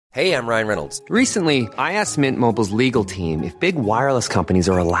Hey, I'm Ryan Reynolds. Recently, I asked Mint Mobile's legal team if big wireless companies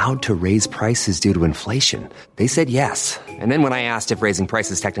are allowed to raise prices due to inflation. They said yes. And then when I asked if raising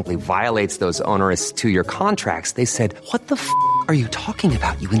prices technically violates those onerous two-year contracts, they said, "What the f*** are you talking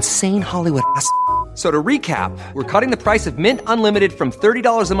about, you insane Hollywood ass?" So to recap, we're cutting the price of Mint Unlimited from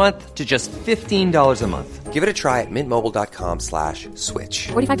 $30 a month to just $15 a month. Give it a try at mintmobile.com/switch.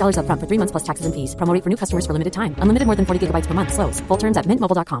 $45 up front for 3 months plus taxes and fees. Promo rate for new customers for limited time. Unlimited more than 40 gigabytes per month. Slows full terms at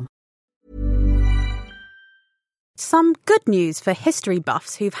mintmobile.com. Some good news for history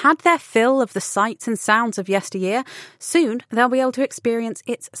buffs who've had their fill of the sights and sounds of yesteryear. Soon, they'll be able to experience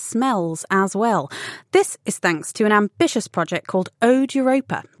its smells as well. This is thanks to an ambitious project called Ode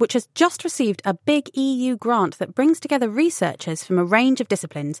Europa, which has just received a big EU grant that brings together researchers from a range of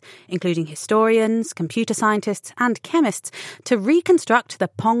disciplines, including historians, computer scientists and chemists, to reconstruct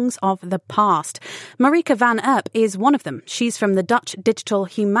the pongs of the past. Marika van Erp is one of them. She's from the Dutch Digital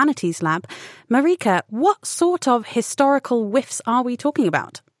Humanities Lab. Marika, what sort of historical whiffs are we talking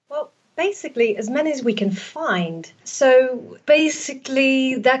about? Well, basically, as many as we can find. So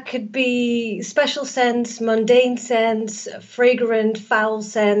basically, that could be special scents, mundane scents, fragrant, foul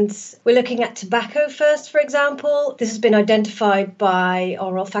scents. We're looking at tobacco first, for example. This has been identified by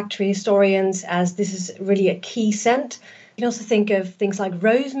our olfactory historians as this is really a key scent. You can also think of things like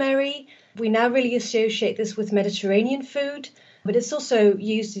rosemary. We now really associate this with Mediterranean food. But it's also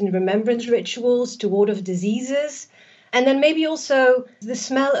used in remembrance rituals to ward off diseases. And then maybe also the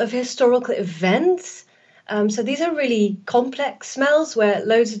smell of historical events. So these are really complex smells where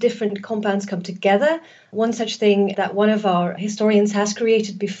loads of different compounds come together. One such thing that one of our historians has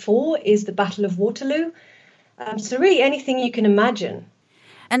created before is the Battle of Waterloo. So really anything you can imagine.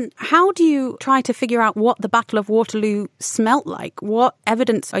 And how do you try to figure out what the Battle of Waterloo smelt like? What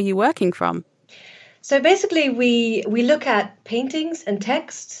evidence are you working from? So basically, we look at paintings and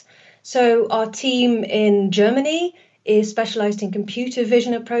texts. So our team in Germany is specialized in computer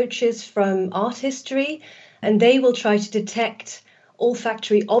vision approaches from art history, and they will try to detect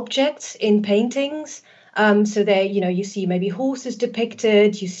olfactory objects in paintings. So there, you see maybe horses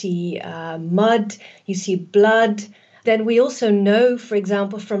depicted, you see mud, you see blood. Then we also know, for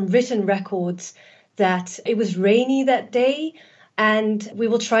example, from written records that it was rainy that day. And we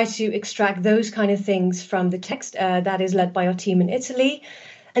will try to extract those kind of things from the text that is led by our team in Italy.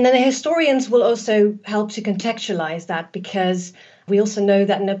 And then the historians will also help to contextualize that, because we also know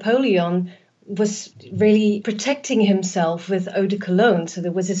that Napoleon was really protecting himself with eau de cologne. So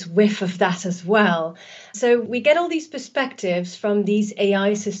there was this whiff of that as well. So we get all these perspectives from these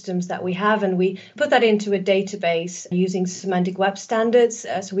AI systems that we have, and we put that into a database using semantic web standards.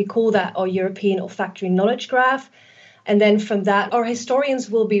 So we call that our European olfactory knowledge graph. And then from that, our historians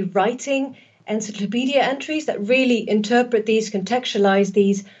will be writing encyclopedia entries that really interpret these, contextualize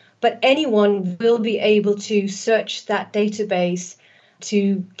these, but anyone will be able to search that database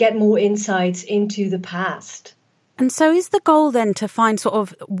to get more insights into the past. And so is the goal then to find sort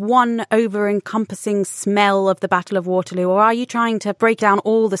of one over-encompassing smell of the Battle of Waterloo, or are you trying to break down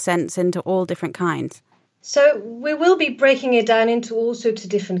all the scents into all different kinds? So we will be breaking it down into all sorts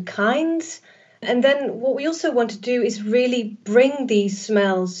of different kinds. And then what we also want to do is really bring these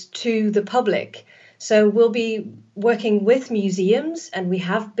smells to the public. So we'll be working with museums, and we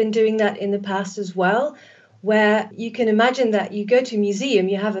have been doing that in the past as well, where you can imagine that you go to a museum,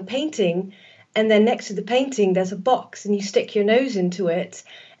 you have a painting, and then next to the painting there's a box and you stick your nose into it,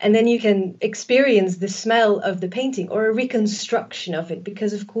 and then you can experience the smell of the painting or a reconstruction of it,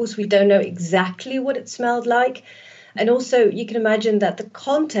 because of course we don't know exactly what it smelled like. And also, you can imagine that the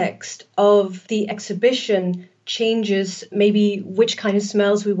context of the exhibition changes maybe which kind of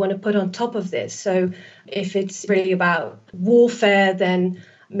smells we want to put on top of this. So if it's really about warfare, then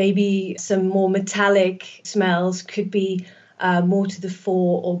maybe some more metallic smells could be more to the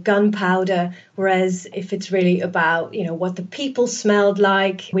fore, or gunpowder. Whereas if it's really about, what the people smelled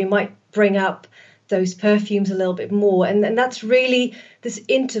like, we might bring up those perfumes a little bit more. And that's really this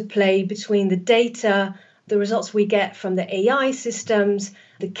interplay between the data, the results we get from the AI systems,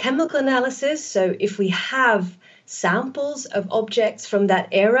 the chemical analysis. So if we have samples of objects from that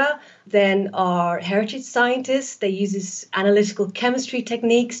era, then our heritage scientists, they use this analytical chemistry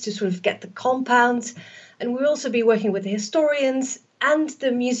techniques to sort of get the compounds. And we'll also be working with the historians and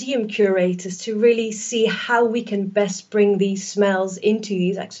the museum curators to really see how we can best bring these smells into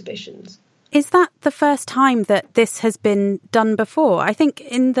these exhibitions. Is that the first time that this has been done before? I think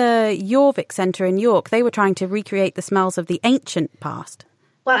in the Jorvik Centre in York, they were trying to recreate the smells of the ancient past.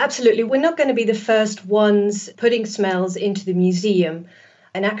 Well, absolutely. We're not going to be the first ones putting smells into the museum.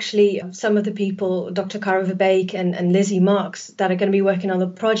 And actually, some of the people, Dr. Cara Verbeek and Lizzie Marks, that are going to be working on the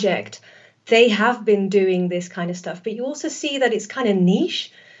project, they have been doing this kind of stuff. But you also see that it's kind of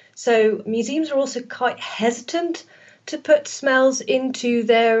niche. So museums are also quite hesitant to put smells into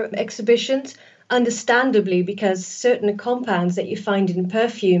their exhibitions, understandably, because certain compounds that you find in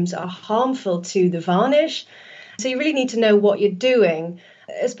perfumes are harmful to the varnish. So you really need to know what you're doing.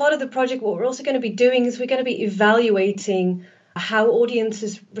 As part of the project, what we're also going to be doing is we're going to be evaluating how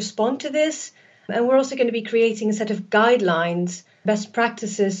audiences respond to this. And we're also going to be creating a set of guidelines, best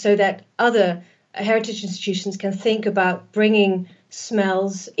practices, so that other heritage institutions can think about bringing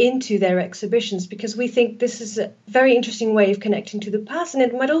smells into their exhibitions, because we think this is a very interesting way of connecting to the past, and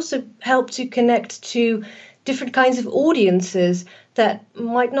it might also help to connect to different kinds of audiences that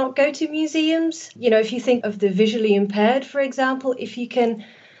might not go to museums. If you think of the visually impaired, for example, if you can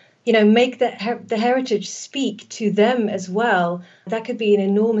make the heritage speak to them as well, that could be an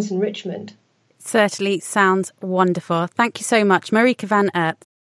enormous enrichment. Certainly sounds wonderful. Thank you so much, Marieke van Earp